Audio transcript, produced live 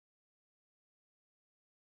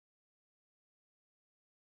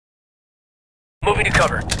Moving to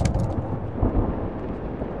cover.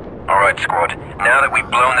 Alright, squad. Now that we've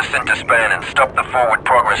blown the center span and stopped the forward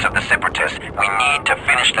progress of the Separatists, we need to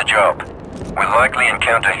finish the job. We'll likely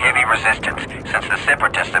encounter heavy resistance, since the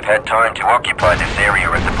Separatists have had time to occupy this area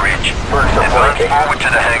at the bridge. Advance forward to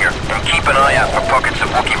the hangar, and keep an eye out for pockets of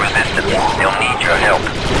Wookie resistance. They'll need your help.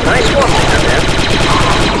 Nice work, man.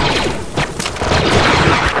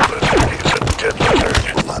 He's a dead lizard.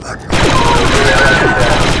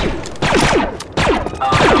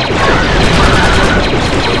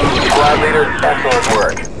 Squad leader, excellent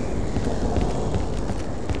work.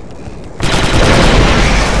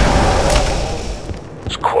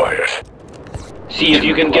 It's quiet. See if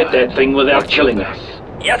you can get that thing without killing us.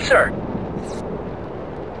 Yes, sir.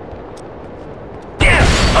 Damn!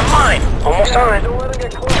 A mine! Almost on it. Don't let him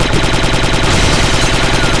get close.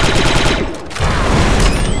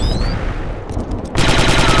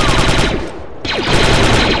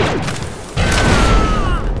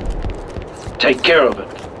 Take care of it.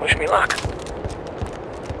 Wish me luck.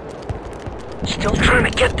 Still trying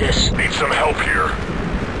to get this. Need some help here.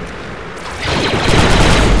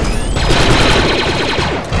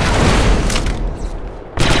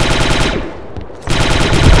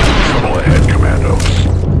 Trouble ahead, Commandos.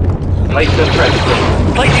 Place the threat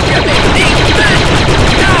thing. Placing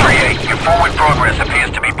Your forward progress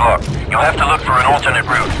appears to be blocked. You'll have to look for an alternate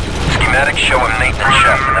route. Schematics show a maintenance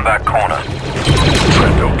shaft in the back corner.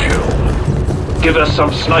 Trendo kill. Give us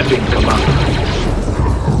some sniping, Commando.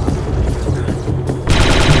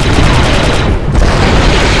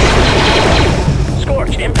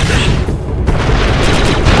 Scorch, in position.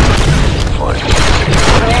 Fine.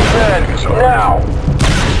 Now!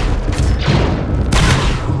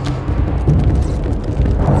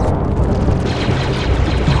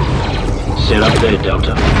 Sit up there,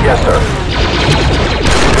 Delta. Yes, sir.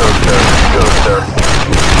 Go, sir.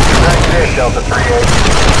 Nice day, Delta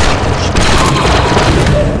 3-8.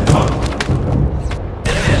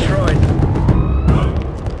 Enemy destroyed.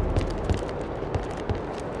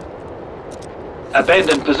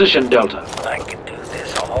 Abandon position, Delta. I can do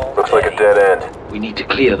this all Looks like a dead end. We need to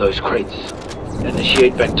clear those crates.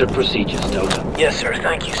 Initiate vector procedures, Delta. Yes, sir.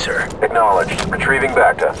 Thank you, sir. Acknowledged. Retrieving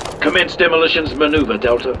Bacta. Commence demolitions maneuver,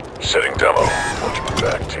 Delta. Setting demo. Watch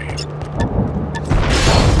back, team.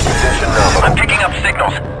 Position nominal. I'm picking up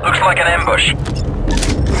signals. Looks like an ambush.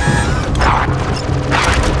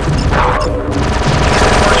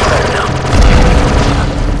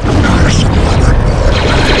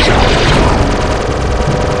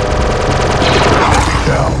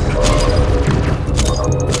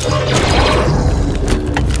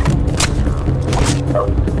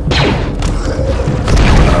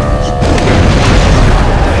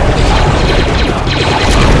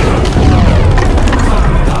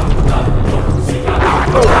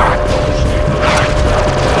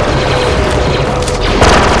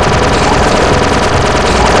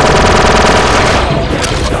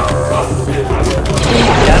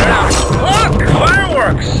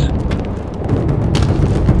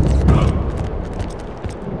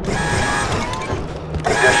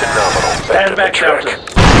 Stand back, Delta.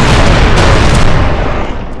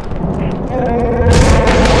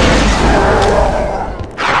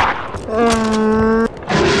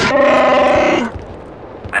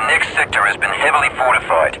 The next sector has been heavily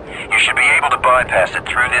fortified. You should be able to bypass it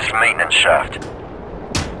through this maintenance shaft.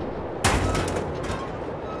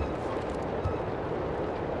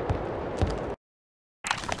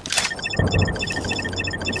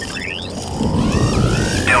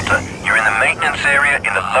 Delta, you're in the maintenance area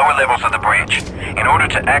in the lower levels of the bridge. In order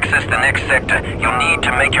to access the next sector, you'll need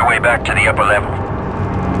to make your way back to the upper level.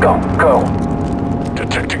 Go.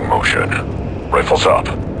 Detecting motion. Rifles up.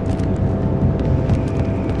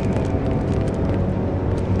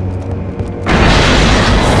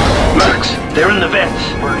 Max, they're in the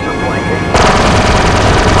vents. Birds are flanking.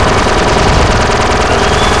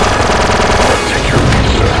 Take your lead,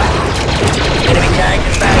 sir. Enemy tagged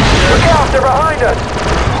and bagged. Look out, they're behind us!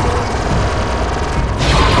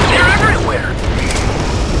 They're everywhere.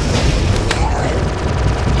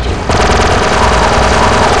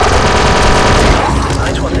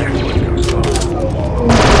 Nice one there.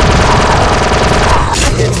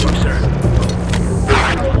 Hit him, sir.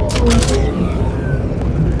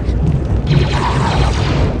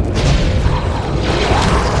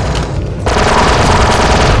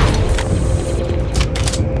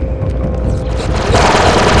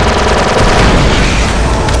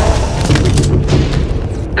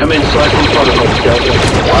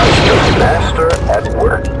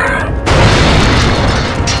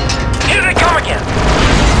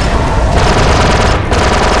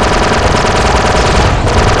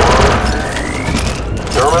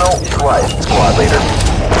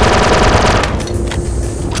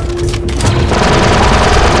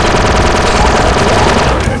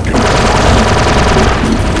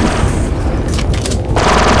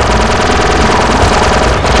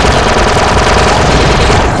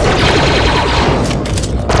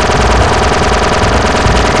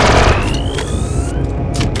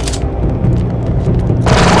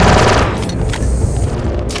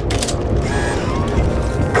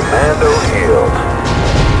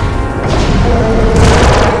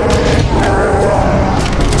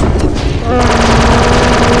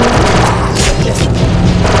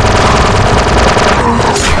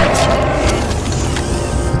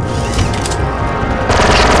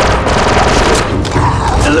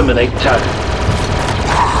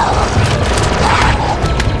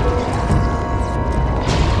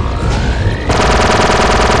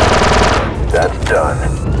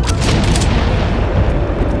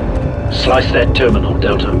 1. Slice that terminal,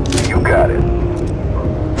 Delta. You got it.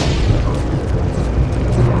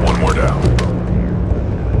 One more down.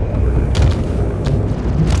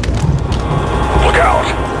 Look out!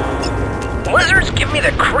 Lizards give me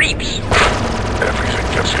the creeps. Everything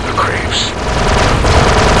gives you the creeps.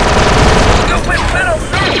 Stupid metal.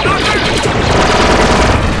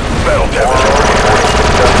 Battle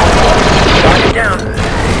Shot it down.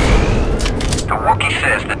 The Wookie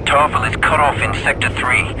says that Tarfful is cut off in Sector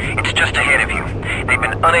 3. It's just ahead of you. They've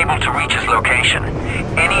been unable to reach his location.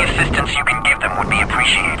 Any assistance you can give them would be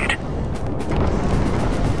appreciated.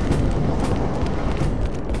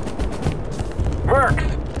 Works.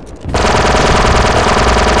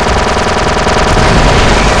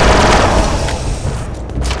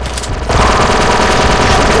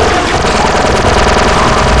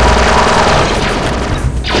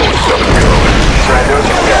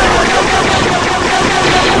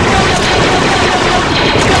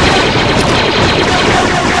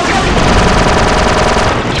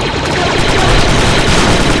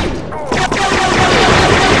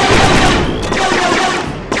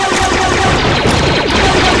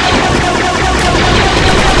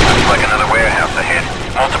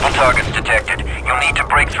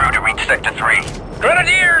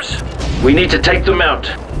 We need to take them out.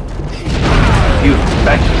 You,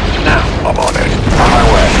 back now. I'm on it. On my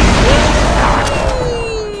way.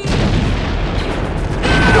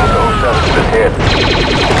 Delta 07's been hit.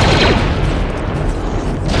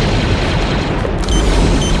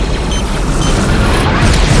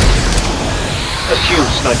 Assume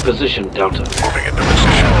snipe position, Delta. Moving into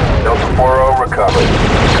position. Delta 40 recovered.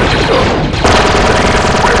 Good to go.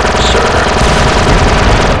 Where, sir?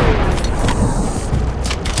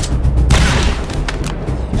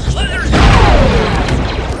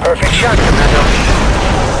 Perfect shot, Commando.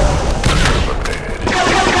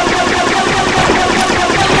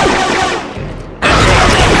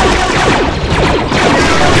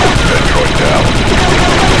 Android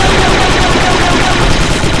down.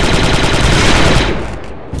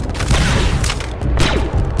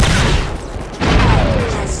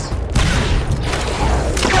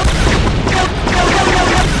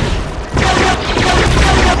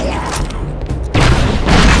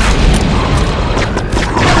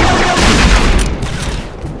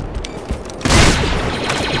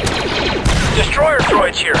 Destroyer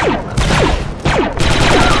droids here.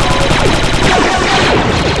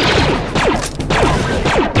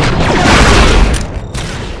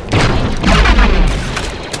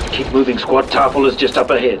 Keep moving, squad. Tarfful is just up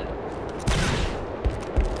ahead.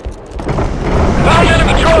 Found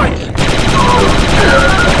enemy droids.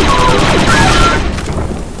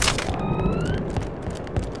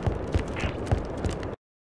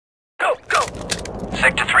 Go, go.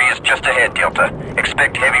 Sector 3 is just ahead, Delta.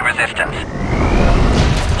 Expect heavy resistance.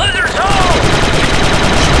 Lizards home.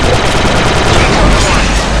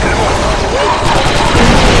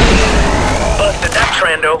 Busted that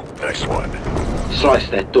Trando. Nice one. Slice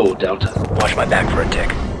that door, Delta. Watch my back for a tick.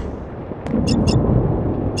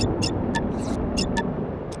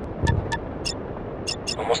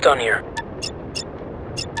 Almost done here.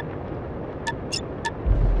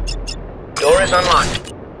 Door is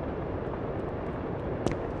unlocked.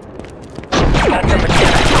 Got the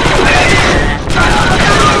mechanic.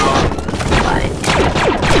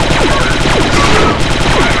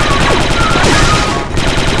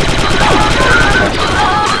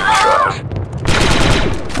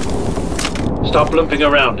 Stop limping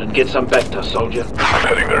around and get some Vector, soldier. I'm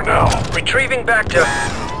heading there now. Retrieving back to...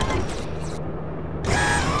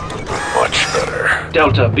 Much better.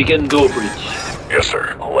 Delta, begin door breach. Yes,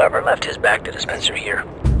 sir. Whoever left his back to dispenser here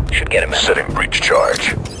should get him out. Setting breach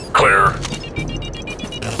charge. Clear.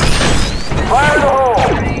 Fire in the hole!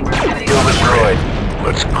 Kill the droid.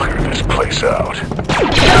 Let's clear this place out.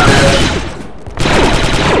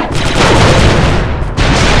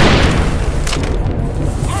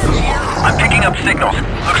 I'm picking up signals.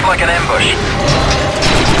 Looks like an ambush.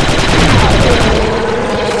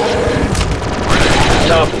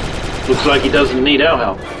 Tarfful, looks like he doesn't need our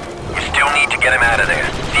help. We still need to get him out of there.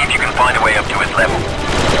 See if you can find a way up to his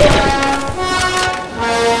level.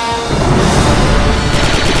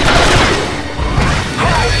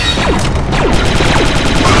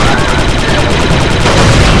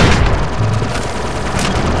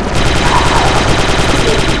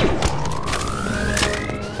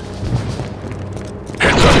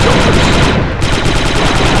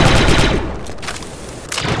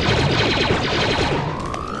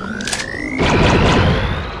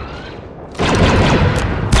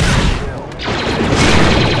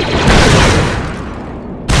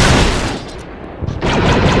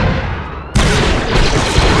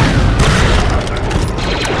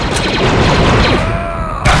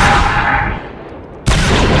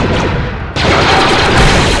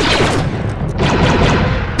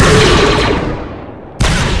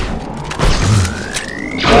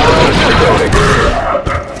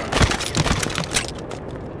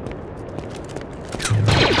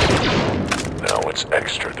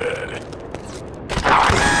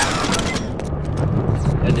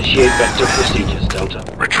 Initiate vector procedures, Delta.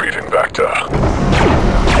 Retrieving Vector.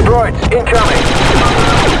 Droids,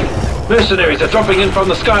 incoming! Mercenaries are dropping in from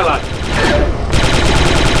the skyline.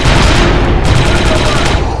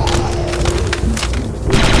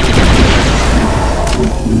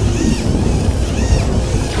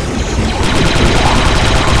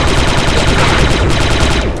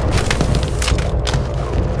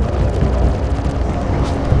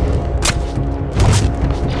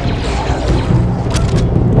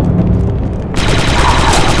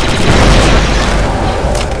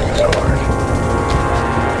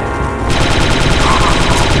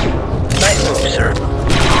 Nice move, sir.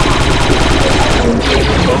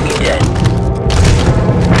 Wookie dead.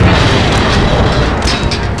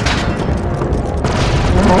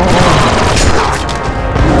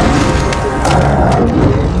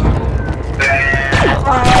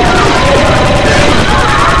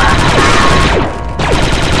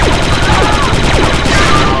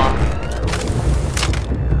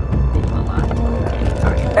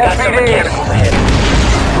 Got some mechanicals ahead.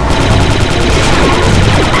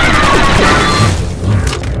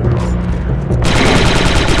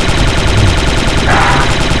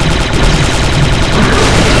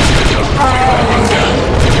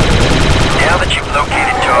 Now that you've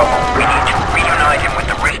located Tom, we need to reunite him with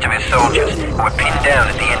the rest of his soldiers who are pinned down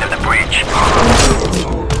at the end of the bridge.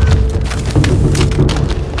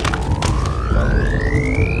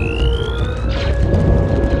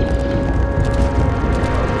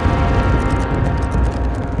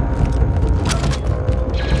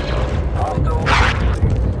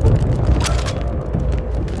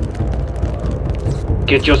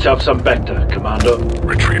 Get yourself some Vector, Commando.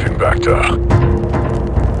 Retrieving Vector.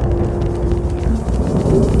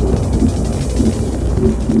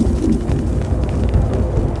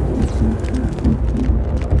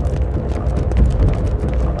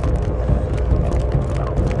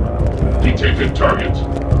 Detected target.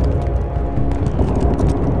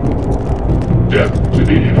 Death to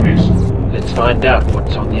the enemies. Let's find out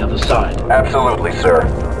what's on the other side. Absolutely, sir.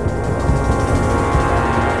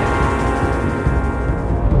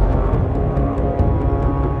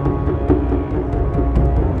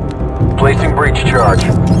 Placing breach charge.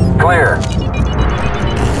 Clear.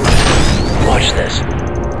 Watch this.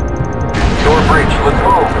 Door breach, let's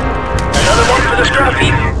move. Another one for the scrap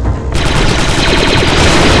heap.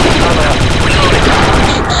 I'm out.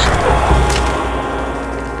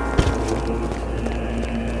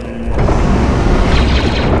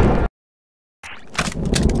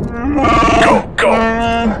 Go!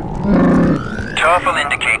 Tarful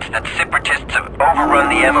indicates that separatists have overrun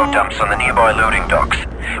the ammo dumps on the nearby loading docks.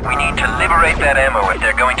 We need to liberate that ammo if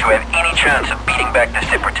they're going to have any chance of beating back the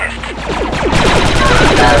separatists.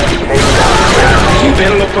 You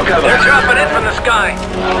better look for cover. They're dropping in from the sky.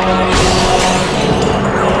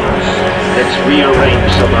 Let's rearrange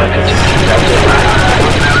some architecture, Delta.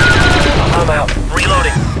 I'm out.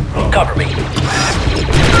 Reloading. Cover me.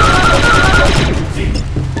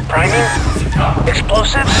 Priming?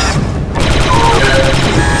 Explosives?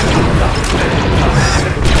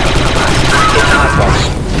 It's hot, boss.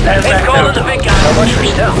 Hey, calling the big guy. So much for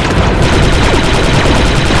stealth.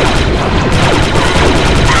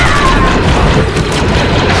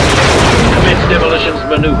 Commence demolitions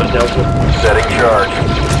maneuver, Delta. Setting charge.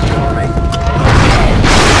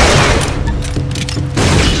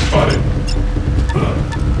 Spotted.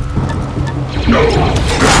 No.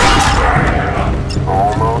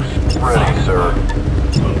 Almost ready, sir.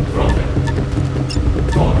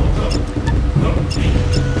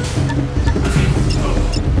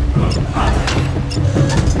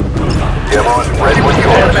 Demo is ready when you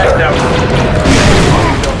are, Back sir. down.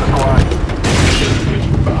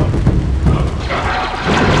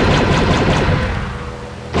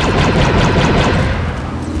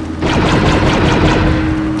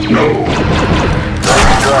 No. Nice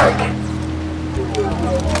strike.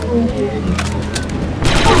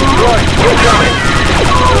 Right, incoming.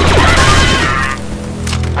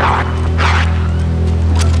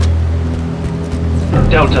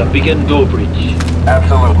 Delta, begin door breach.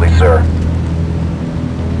 Absolutely, sir.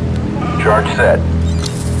 Charge set.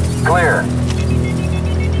 Clear.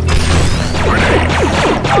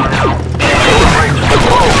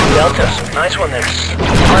 Delta, nice one there.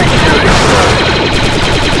 Great shooting, sir.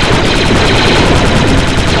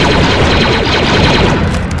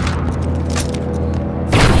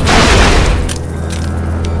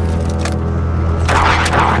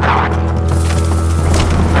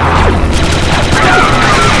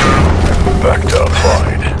 Vector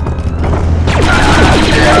applied.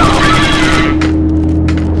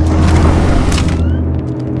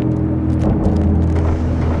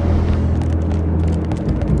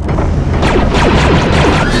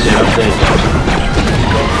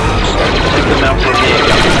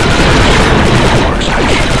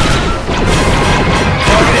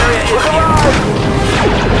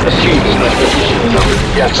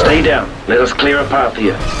 Yes, sir. Stay down. Let us clear a path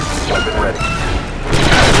here. Weapon ready.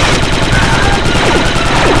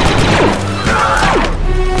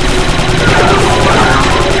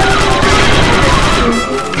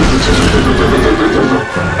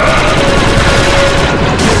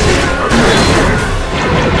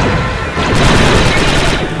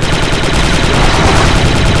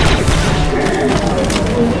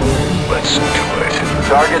 Let's do it.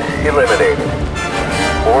 Target eliminated.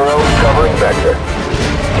 4-0 covering vector.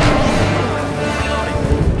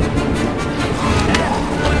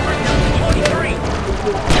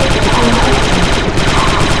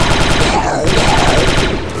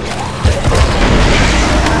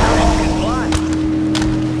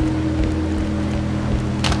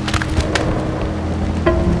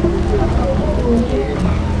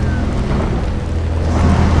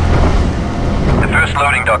 The first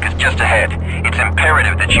loading dock is just ahead. It's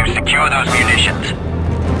imperative that you secure those munitions.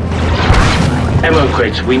 Ammo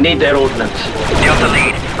crates. We need that ordnance. Delta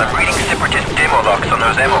lead, I'm reading separatist demo locks on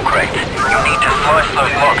those ammo crates. You need to slice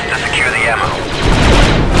those locks to secure the ammo.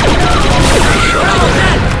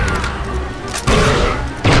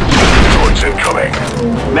 Droids incoming.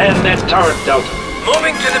 Man that turret, Delta.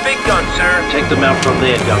 Moving to the big gun, sir. Take them out from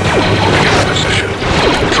there, Delta. Position.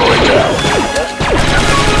 Droid down.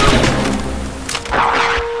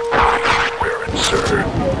 We're in, sir.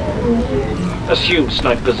 Assume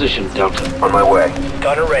snipe position, Delta. On my way.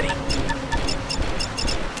 Gunner ready.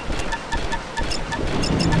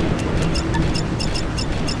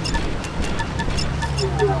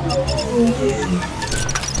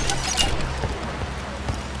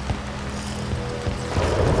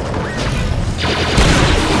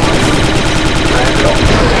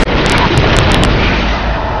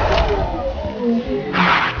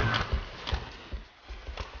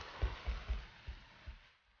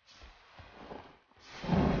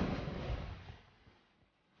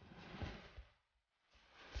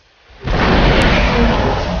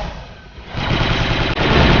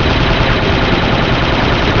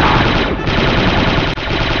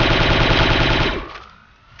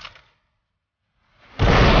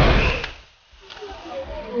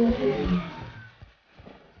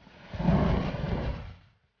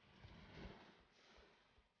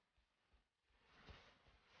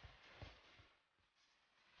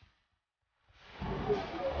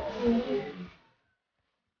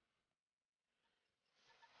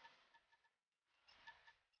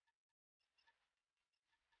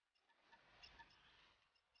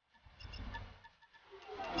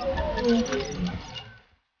 Good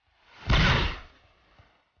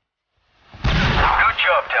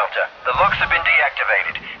job, Delta. The locks have been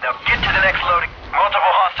deactivated. Now get to the next loading.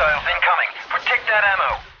 Multiple hostiles incoming. Protect that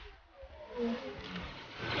ammo.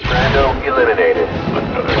 Commando eliminated.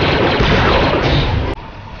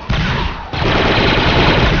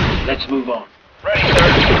 Let's move on. Ready, sir.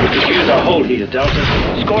 We could use our hold here, Delta.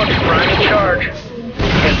 Scorch prime in charge.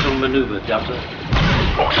 Cancel maneuver, Delta.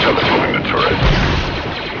 Oh, 7 moving the turret.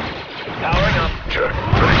 Powering up. Check.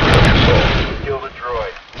 Ready for the assault. Kill the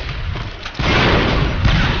droid.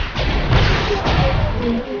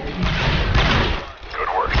 Good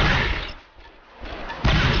work, Steve.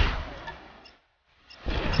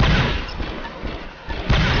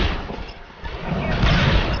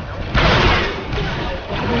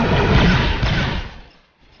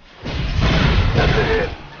 That's a hit.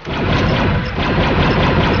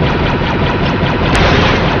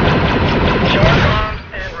 Charge arms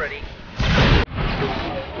and ready.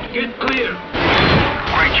 Get clear.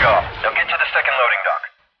 Great job. Now get to the second loading dock.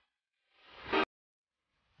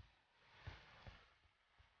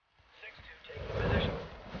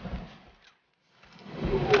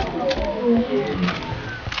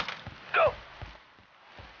 Go.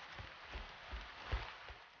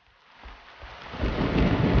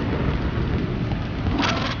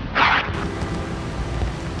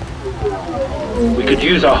 We could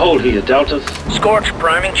use our hold here, Deltas. Scorch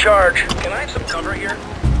priming charge. Can I have some cover here?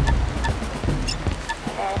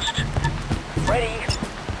 Almost. Ready.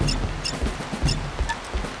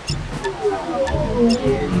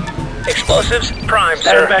 Explosives prime,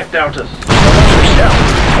 Stand sir. back, Deltas. Yourself.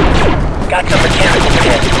 Got some mechanical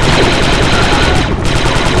ahead.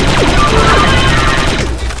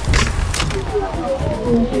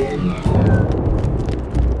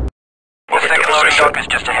 The second loading dock is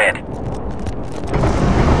just ahead.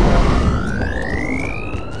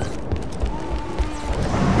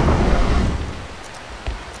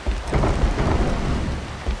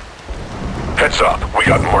 Heads up. We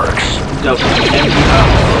got mercs. Delta, empty out.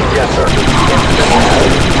 Yes, sir.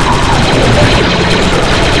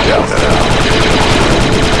 Down and out.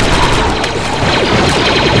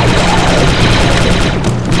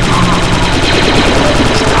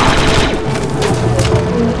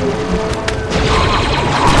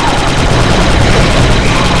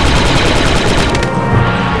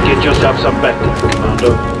 some back there,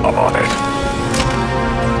 Commando. I'm on it.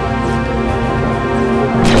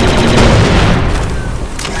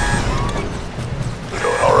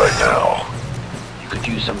 Doing all right now. You could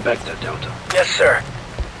use some back there, Delta. Yes, sir.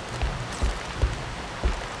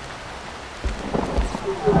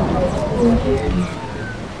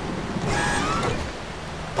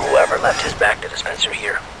 Whoever left his back to dispenser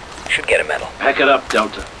here should get a medal. Pack it up,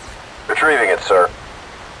 Delta. Retrieving it, sir.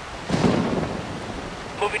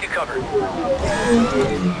 Moving to cover.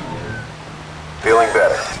 Feeling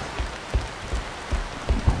better.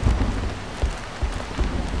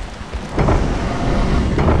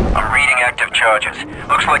 I'm reading active charges.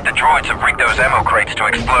 Looks like the droids have rigged those ammo crates to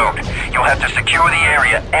explode. You'll have to secure the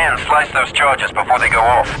area and slice those charges before they go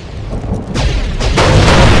off.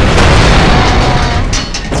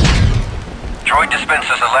 Droid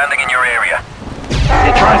dispensers are landing in your area.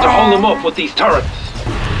 They're trying to hold them off with these turrets.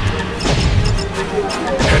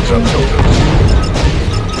 Heads up, Tildos.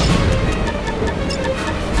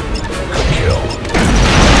 Good kill.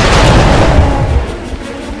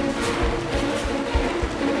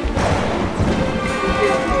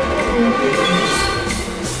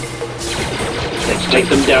 Let's take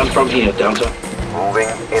them down from here, Delta. Moving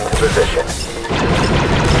into position.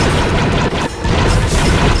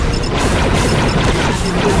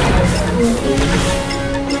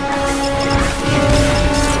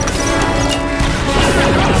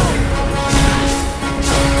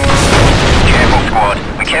 Careful, squad.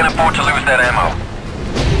 We can't afford to lose that ammo.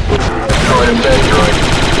 Droid in bed, droid.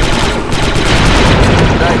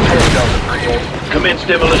 Nice hit, Delta 3-8. Commence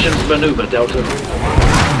demolitions maneuver, Delta.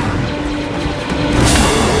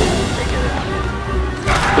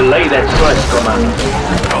 Belay that slice, Commando.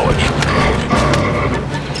 Knowledge.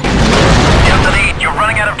 Delta lead, you're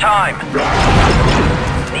running out of time.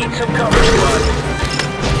 Need some cover, squad.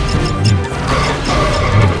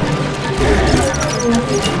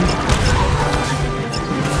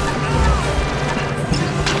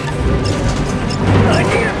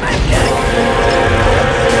 Idea, Manjack.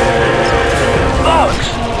 Bugs!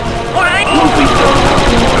 What are they?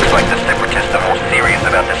 Looks like the Separatists are more serious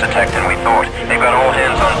about this attack than we thought. They've got all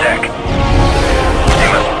hands on deck. They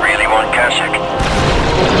must really want Kashyyyk.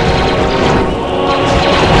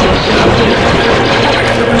 Moving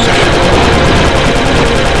into position.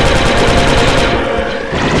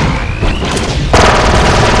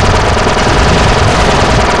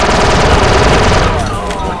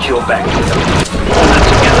 Watch your back, Delta. Hold it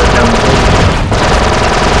together, Delta.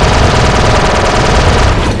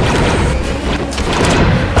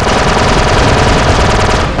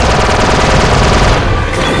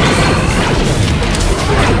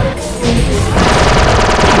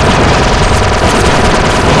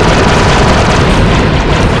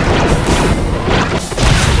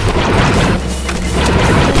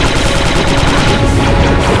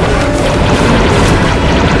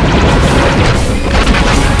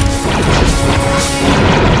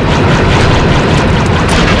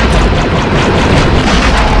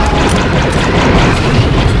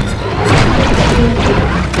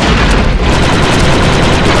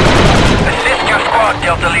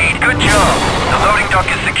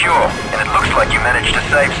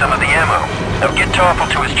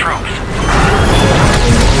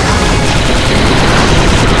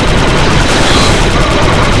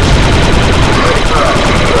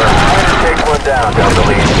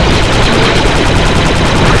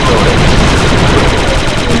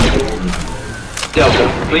 Delta,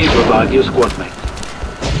 please revive your squad mate.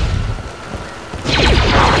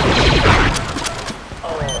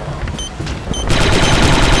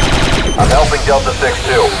 I'm helping Delta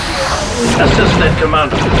 6-2. Assist that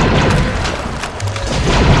Commando.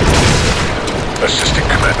 Assisting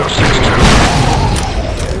Commando 6-2.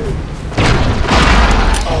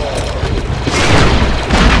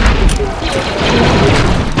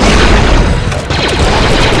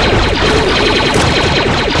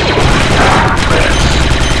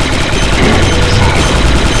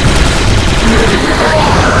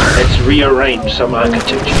 Let's rearrange some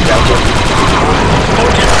architecture, Delta.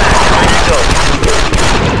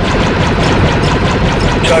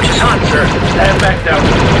 Charge is hot, sir. Stand back,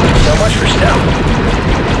 Delta. So much for stealth.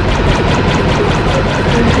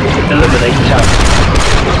 Eliminate tower.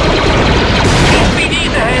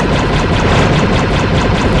 BD's ahead.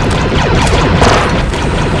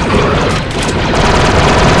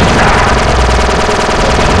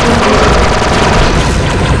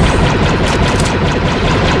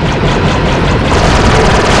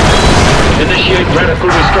 Initiate radical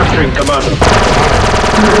restructuring, Commando.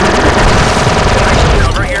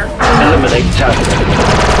 Cover here. Eliminate tower.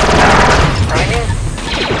 Priming.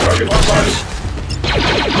 Target precise.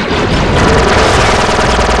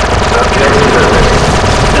 Subject terminated.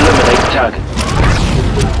 Eliminate target.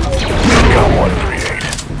 Got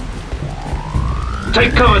 138.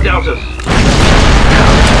 Take cover, Deltas.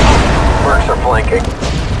 Mercs are flanking.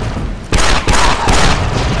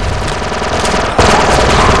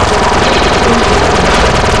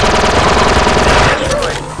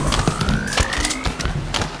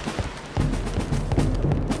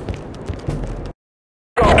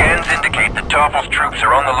 Scans indicate that Tarful's troops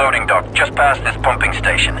are on the loading dock just past this pumping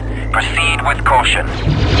station. Proceed with caution.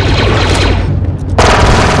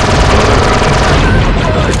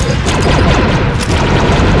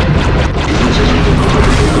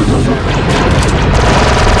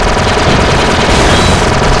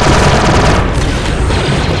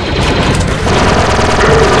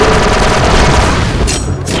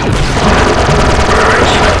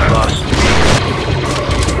 Lost.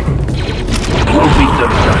 We'll beat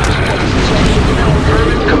them.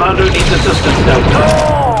 Commando needs assistance, Delta.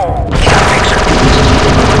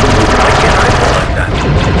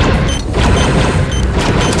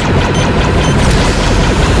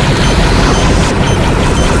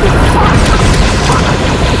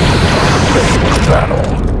 Battle.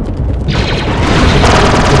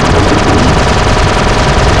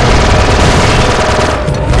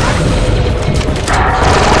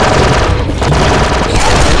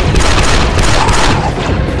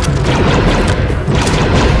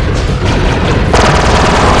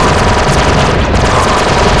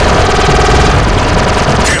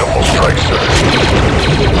 Beautiful strike, sir.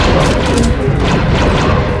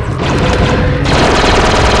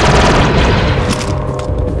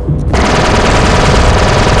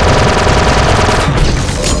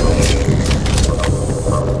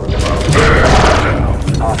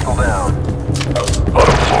 Hostile down.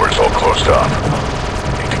 Bottom floor is all closed up.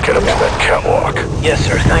 Need to get up to that catwalk. Yes,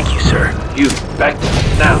 sir. Thank you, sir. You, back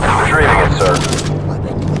now. Retrieving it, sir.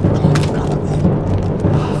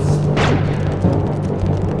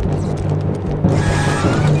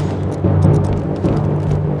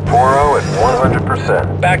 At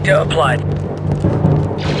 100%. Back to applied.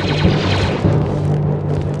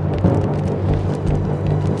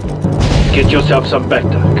 Get yourself some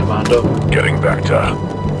Vector, Commando. Getting back to...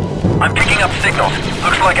 I'm picking up signals.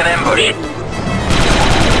 Looks like an ambush.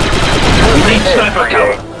 We need sniper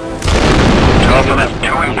cover. Tarful is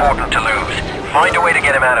too important to lose. Find a way to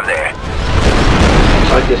get him out of there.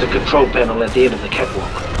 Looks like there's a control panel at the end of the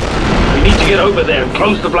catwalk. We need to get over there and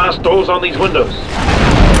close the blast doors on these windows.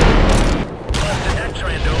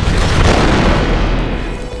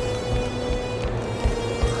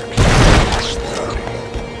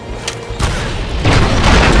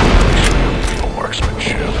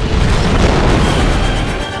 Marksmanship.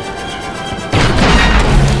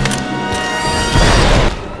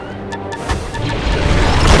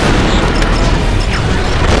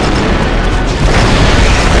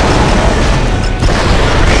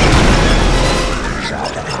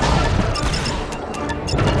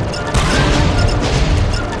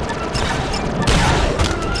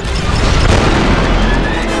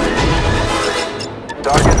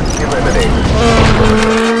 Target eliminated.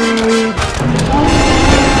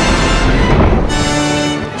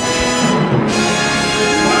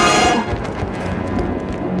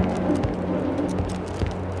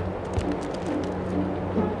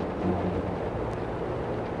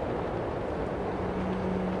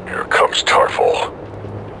 Here comes Tarful.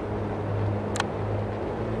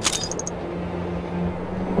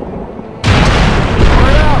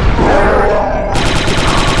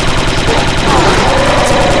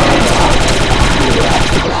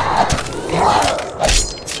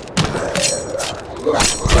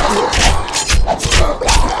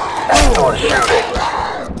 Excellent shooting.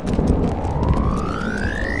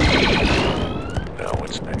 Now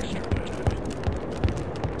what's next?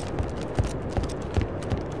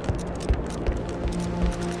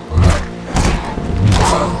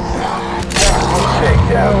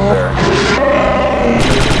 Shakedown, sir.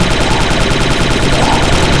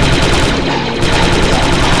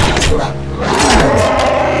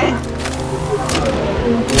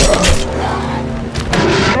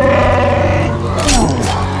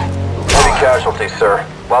 Heavy casualties, sir.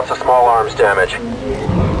 Lots of small arms damage.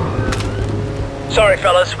 Sorry,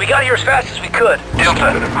 fellas. We got here as fast as we could.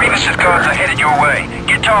 Delta, Revis's guards are headed your way.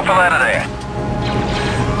 Get Tarful out of there.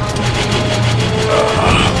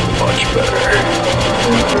 Much better.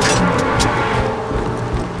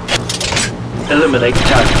 Eliminate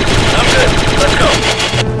target. I'm good. Let's go.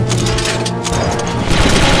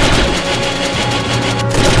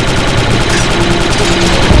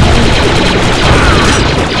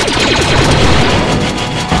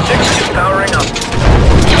 Powering up.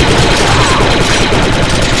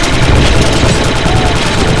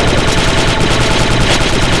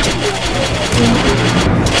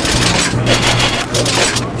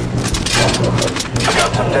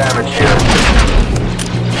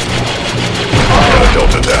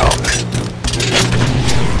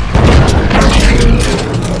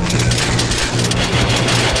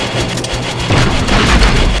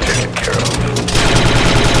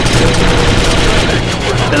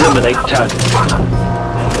 Eliminate target.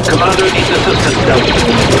 Commando needs assistance, Delta.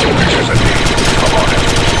 This is a need. Come on in.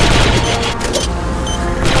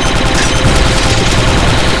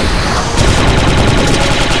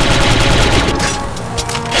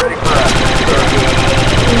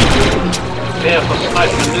 Prepare for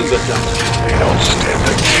sniper maneuver, Delta. They don't stand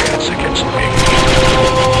a chance against me.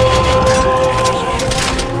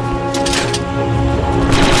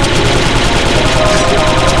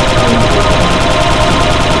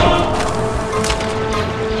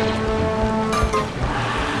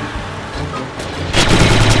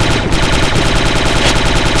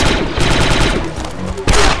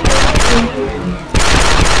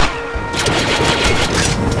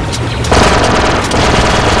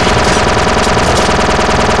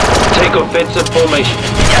 Take offensive formation.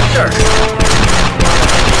 Yes, sir.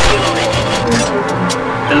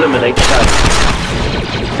 Eliminate target.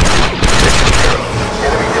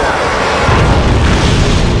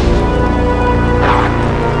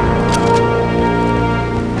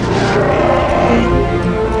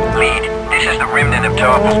 Lead, this is the remnant of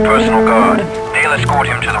Tarple's personal guard. They'll escort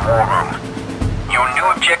him to the war room. Your new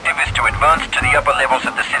objective is to advance to the upper levels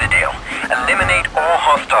of the Citadel. Eliminate all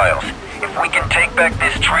hostiles. If we can take back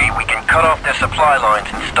this tree, we can cut off their supply lines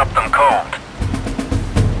and stop them cold.